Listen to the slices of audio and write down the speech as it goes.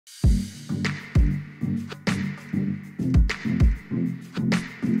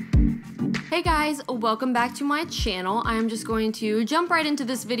Hey guys, welcome back to my channel. I am just going to jump right into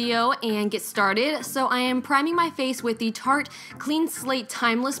this video and get started. So I am priming my face with the Tarte Clean Slate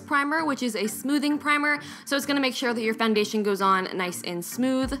Timeless Primer, which is a smoothing primer. So it's gonna make sure that your foundation goes on nice and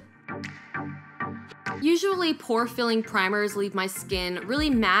smooth. Usually pore-filling primers leave my skin really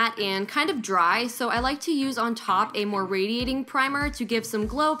matte and kind of dry, so I like to use on top a more radiating primer to give some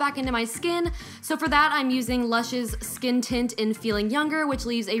glow back into my skin. So for that, I'm using Lush's Skin Tint in Feeling Younger, which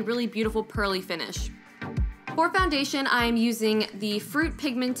leaves a really beautiful pearly finish. For foundation, I'm using the Fruit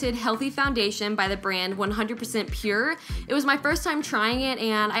Pigmented Healthy Foundation by the brand 100% Pure. It was my first time trying it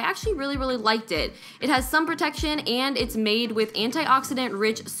and I actually really liked it. It has sun protection and it's made with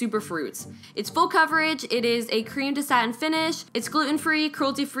antioxidant-rich superfruits. It's full coverage, it is a cream to satin finish, it's gluten-free,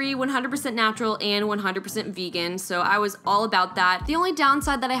 cruelty-free, 100% natural, and 100% vegan, so I was all about that. The only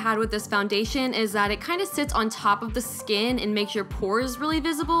downside that I had with this foundation is that it kind of sits on top of the skin and makes your pores really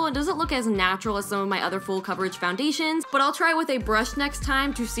visible. It doesn't look as natural as some of my other full coverage foundations, but I'll try with a brush next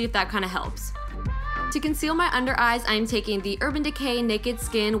time to see if that kind of helps. To conceal my under eyes, I'm taking the Urban Decay Naked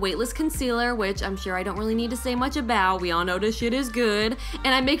Skin Weightless Concealer, which I'm sure I don't really need to say much about. We all know this shit is good.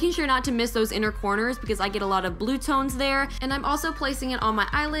 And I'm making sure not to miss those inner corners because I get a lot of blue tones there. And I'm also placing it on my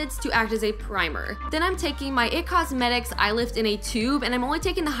eyelids to act as a primer. Then I'm taking my IT Cosmetics Eye Lift in a tube, and I'm only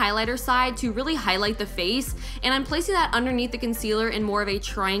taking the highlighter side to really highlight the face. And I'm placing that underneath the concealer in more of a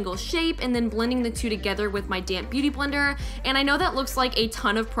triangle shape and then blending the two together with my damp beauty blender. And I know that looks like a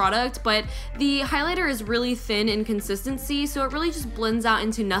ton of product, but the highlighter is really thin in consistency, so it really just blends out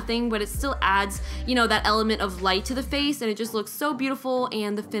into nothing, but it still adds, you know, that element of light to the face, and it just looks so beautiful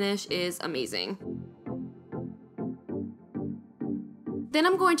and the finish is amazing. Then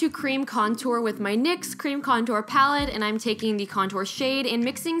I'm going to cream contour with my NYX Cream Contour Palette, and I'm taking the contour shade and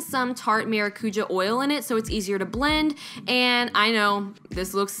mixing some Tarte Maracuja oil in it so it's easier to blend. And I know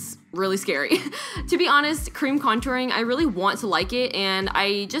this looks really scary. To be honest, cream contouring, I really want to like it, and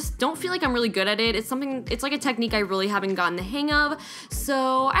I just don't feel like I'm really good at it. It's like a technique I really haven't gotten the hang of.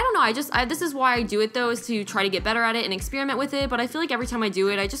 So I don't know, this is why I do it though, is to try to get better at it and experiment with it, but I feel like every time I do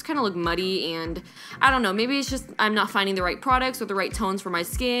it, I just kind of look muddy, and I don't know, maybe it's just I'm not finding the right products or the right tones for my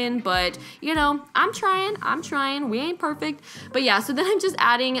skin, but you know, I'm trying, we ain't perfect. But yeah, so then I'm just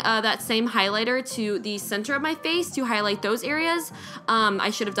adding that same highlighter to the center of my face to highlight those areas. I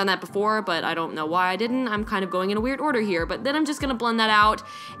should have done that before, but I don't know why I didn't. I'm kind of going in a weird order here, but then I'm just gonna blend that out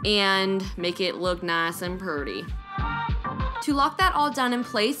and make it look nice and pretty. To lock that all down in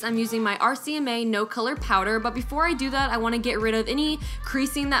place, I'm using my RCMA No Color Powder, but before I do that, I want to get rid of any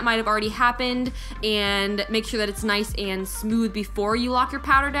creasing that might have already happened and make sure that it's nice and smooth before you lock your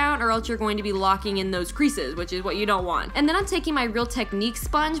powder down, or else you're going to be locking in those creases, which is what you don't want. And then I'm taking my Real Technique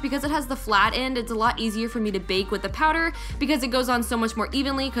sponge. Because it has the flat end, it's a lot easier for me to bake with the powder because it goes on so much more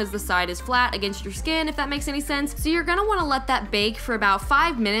evenly because the side is flat against your skin, if that makes any sense. So you're gonna want to let that bake for about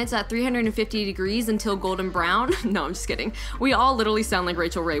 5 minutes at 350 degrees until golden brown. No, I'm just kidding. We all literally sound like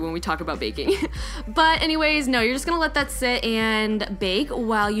Rachel Ray when we talk about baking. But anyways, no, you're just gonna let that sit and bake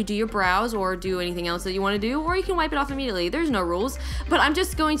while you do your brows or do anything else that you want to do, or you can wipe it off immediately. There's no rules. But I'm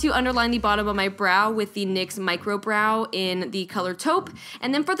just going to underline the bottom of my brow with the NYX Micro Brow in the color Taupe.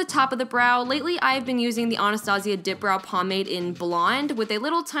 And then for the top of the brow, lately I've been using the Anastasia Dip Brow Pomade in Blonde with a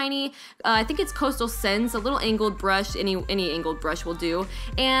little tiny, I think it's Coastal Scents, a little angled brush, any angled brush will do.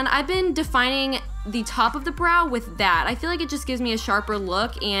 And I've been defining the top of the brow with that. I feel like it just gives me a sharper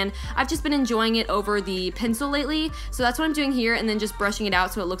look, and I've just been enjoying it over the pencil lately, so that's what I'm doing here, and then just brushing it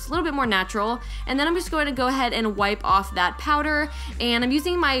out so it looks a little bit more natural. And then I'm just going to go ahead and wipe off that powder, and I'm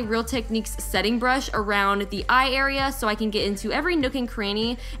using my Real Techniques setting brush around the eye area so I can get into every nook and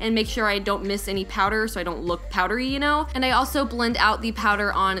cranny and make sure I don't miss any powder so I don't look powdery, you know? And I also blend out the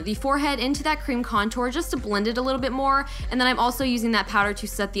powder on the forehead into that cream contour just to blend it a little bit more, and then I'm also using that powder to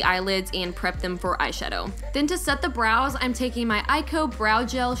set the eyelids and prep them for eyeshadow. Then to set the brows, I'm taking my Ico Brow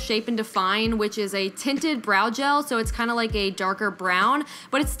Gel Shape and Define, which is a tinted brow gel, so it's kind of like a darker brown,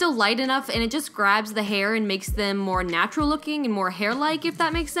 but it's still light enough and it just grabs the hair and makes them more natural looking and more hair-like, if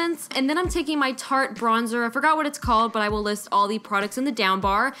that makes sense. And then I'm taking my Tarte bronzer, I forgot what it's called, but I will list all the products in the down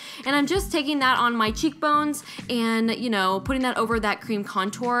bar, and I'm just taking that on my cheekbones and, you know, putting that over that cream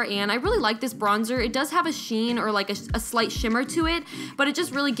contour. And I really like this bronzer. It does have a sheen or like a slight shimmer to it, but it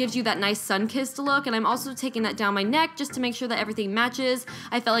just really gives you that nice sun-kissed look, and I'm also taking that down my neck just to make sure that everything matches.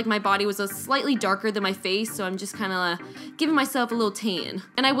 I felt like my body was a slightly darker than my face, so I'm just kind of giving myself a little tan.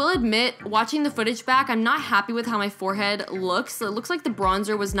 And I will admit, watching the footage back, I'm not happy with how my forehead looks. It looks like the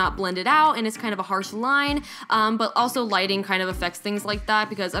bronzer was not blended out, and it's kind of a harsh line, but also lighting kind of affects things like that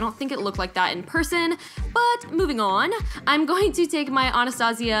because I don't think it looked like that in person. But moving on, I'm going to take my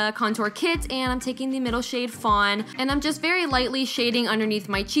Anastasia contour kit, and I'm taking the middle shade Fawn, and I'm just very lightly shading underneath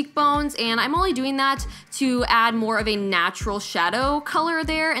my cheekbones, and I'm only doing that to add more of a natural shadow color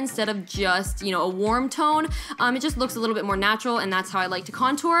there instead of just, you know, a warm tone. It just looks a little bit more natural, and that's how I like to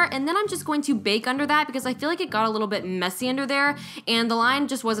contour. And then I'm just going to bake under that because I feel like it got a little bit messy under there, and the line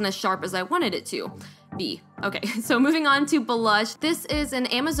just wasn't as sharp as I wanted it to be. Okay, so moving on to blush. This is an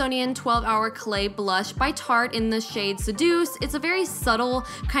Amazonian 12-hour clay blush by Tarte in the shade Seduce. It's a very subtle,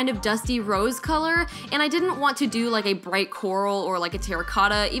 kind of dusty rose color, and I didn't want to do like a bright coral or like a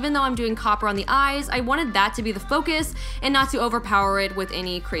terracotta. Even though I'm doing copper on the eyes, I wanted that to be the focus and not to overpower it with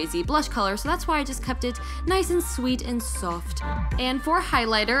any crazy blush color, so that's why I just kept it nice and sweet and soft. And for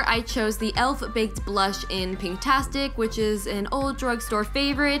highlighter, I chose the e.l.f. Baked Blush in Pinktastic, which is an old drugstore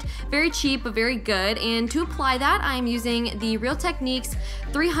favorite. Very cheap, but very good. And to apply that, I'm using the Real Techniques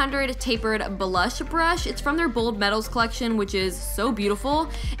 300 Tapered Blush Brush. It's from their Bold Metals collection, which is so beautiful.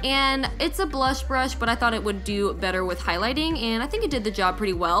 And it's a blush brush, but I thought it would do better with highlighting, and I think it did the job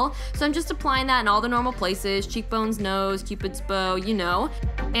pretty well. So I'm just applying that in all the normal places, cheekbones, nose, cupid's bow, you know.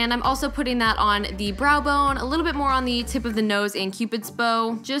 And I'm also putting that on the brow bone, a little bit more on the tip of the nose and cupid's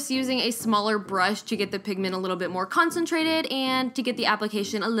bow, just using a smaller brush to get the pigment a little bit more concentrated and to get the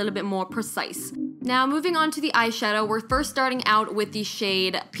application a little bit more precise. Now moving on to the eyeshadow, we're first starting out with the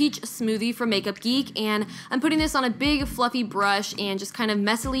shade Peach Smoothie from Makeup Geek, and I'm putting this on a big fluffy brush and just kind of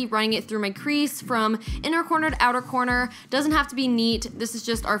messily running it through my crease from inner corner to outer corner. Doesn't have to be neat, this is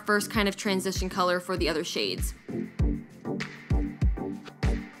just our first kind of transition color for the other shades.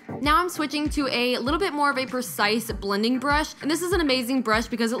 Now I'm switching to a little bit more of a precise blending brush, and this is an amazing brush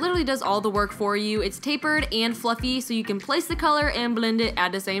because it literally does all the work for you. It's tapered and fluffy, so you can place the color and blend it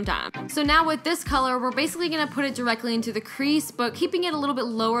at the same time. So now with this color, we're basically gonna put it directly into the crease, but keeping it a little bit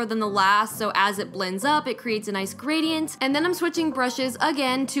lower than the last, so as it blends up, it creates a nice gradient. And then I'm switching brushes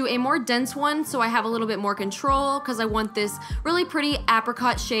again to a more dense one, so I have a little bit more control, because I want this really pretty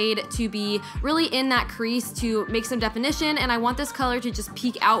apricot shade to be really in that crease to make some definition, and I want this color to just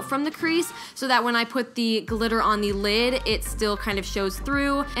peek out from the crease so that when I put the glitter on the lid, it still kind of shows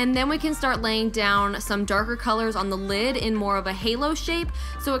through. And then we can start laying down some darker colors on the lid in more of a halo shape,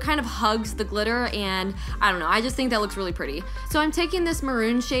 so it kind of hugs the glitter, and I don't know, I just think that looks really pretty. So I'm taking this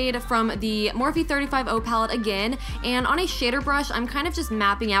maroon shade from the Morphe 35O palette again, and on a shader brush, I'm kind of just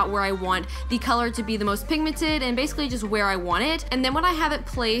mapping out where I want the color to be the most pigmented and basically just where I want it. And then when I have it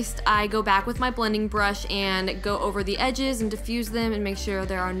placed, I go back with my blending brush and go over the edges and diffuse them and make sure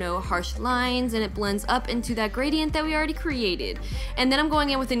there are no harsh lines, and it blends up into that gradient that we already created. And then I'm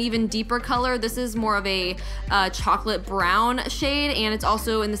going in with an even deeper color. This is more of a chocolate brown shade, and it's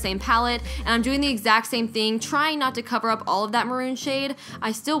also in the same palette, and I'm doing the exact same thing, trying not to cover up all of that maroon shade.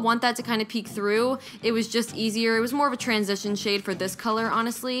 I still want that to kind of peek through. It was just easier. It was more of a transition shade for this color,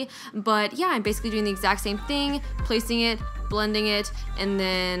 honestly. But yeah, I'm basically doing the exact same thing, placing it, blending it, and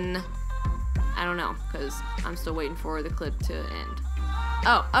then I don't know, because I'm still waiting for the clip to end.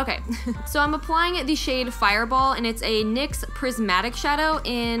 Oh, okay. So I'm applying the shade Fireball, and it's a NYX Prismatic Shadow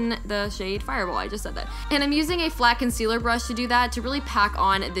in the shade Fireball. I just said that. And I'm using a flat concealer brush to do that, to really pack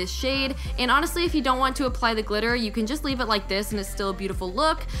on this shade. And honestly, if you don't want to apply the glitter, you can just leave it like this and it's still a beautiful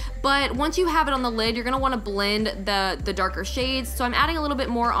look. But once you have it on the lid, you're gonna wanna blend the darker shades. So I'm adding a little bit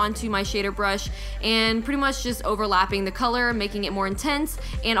more onto my shader brush and pretty much just overlapping the color, making it more intense,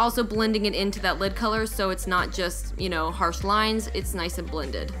 and also blending it into that lid color so it's not just, you know, harsh lines, it's nice and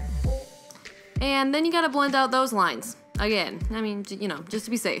blended. And then you gotta blend out those lines. Again, I mean, you know, just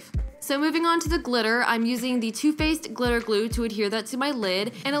to be safe. So moving on to the glitter, I'm using the Too Faced glitter glue to adhere that to my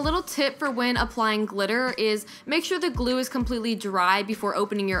lid. And a little tip for when applying glitter is make sure the glue is completely dry before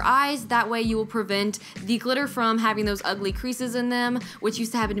opening your eyes. That way you will prevent the glitter from having those ugly creases in them, which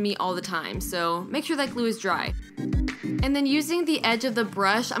used to happen to me all the time. So make sure that glue is dry. And then using the edge of the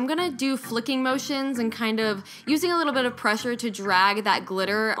brush, I'm gonna do flicking motions and kind of using a little bit of pressure to drag that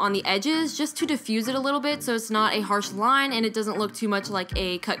glitter on the edges just to diffuse it a little bit so it's not a harsh line and it doesn't look too much like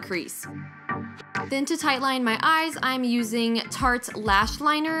a cut crease. Then to tightline my eyes, I'm using Tarte's Lash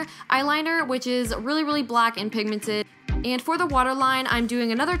Liner eyeliner, which is really, really black and pigmented. And for the waterline, I'm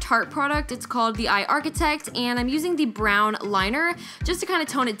doing another Tarte product. It's called the Eye Architect, and I'm using the brown liner just to kind of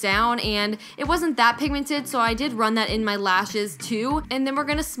tone it down, and it wasn't that pigmented, so I did run that in my lashes too. And then we're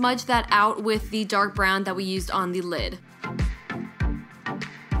gonna smudge that out with the dark brown that we used on the lid.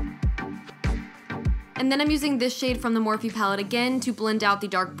 And then I'm using this shade from the Morphe palette again to blend out the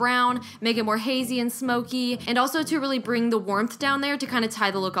dark brown, make it more hazy and smoky, and also to really bring the warmth down there to kind of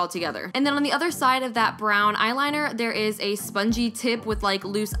tie the look all together. And then on the other side of that brown eyeliner, there is a spongy tip with like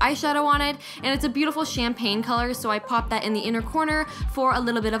loose eyeshadow on it, and it's a beautiful champagne color, so I popped that in the inner corner for a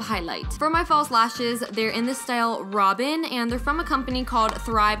little bit of highlight. For my false lashes, they're in this style Robin, and they're from a company called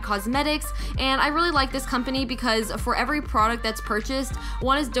Thrive Cosmetics, and I really like this company because for every product that's purchased,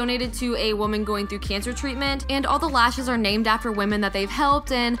 one is donated to a woman going through cancer treatment, and all the lashes are named after women that they've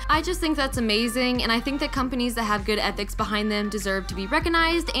helped, and I just think that's amazing, and I think that companies that have good ethics behind them deserve to be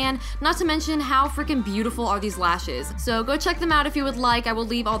recognized, and not to mention how freaking beautiful are these lashes. So go check them out if you would like. I will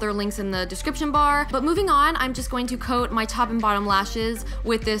leave all their links in the description bar. But moving on, I'm just going to coat my top and bottom lashes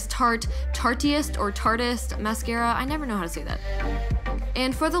with this Tartist mascara. I never know how to say that.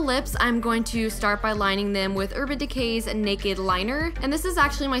 And for the lips, I'm going to start by lining them with Urban Decay's Naked Liner. And this is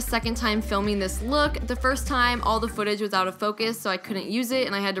actually my second time filming this look. The first time, all the footage was out of focus, so I couldn't use it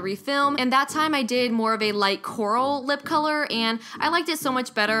and I had to refilm. And that time I did more of a light coral lip color, and I liked it so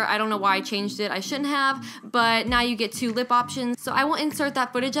much better. I don't know why I changed it. I shouldn't have, but now you get 2 lip options. So I will insert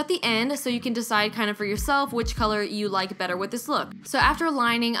that footage at the end so you can decide kind of for yourself which color you like better with this look. So after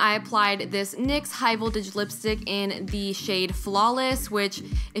lining, I applied this NYX High Voltage lipstick in the shade Flawless, which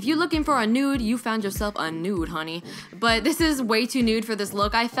if you're looking for a nude, you found yourself a nude, honey. But this is way too nude for this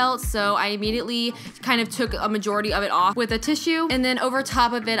look, I felt, so I immediately kind of took a majority of it off with a tissue, and then over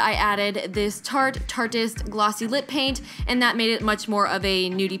top of it I added this Tartist glossy lip paint, and that made it much more of a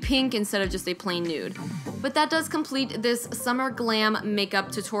nudie pink instead of just a plain nude. But that does complete this summer glam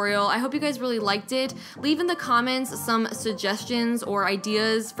makeup tutorial. I hope you guys really liked it. Leave in the comments some suggestions or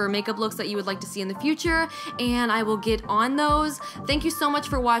ideas for makeup looks that you would like to see in the future, and I will get on those. Thank you so much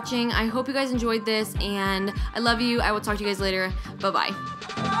for watching. I hope you guys enjoyed this, and I love you. I will talk to you guys later.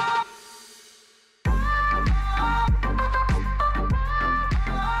 Bye-bye.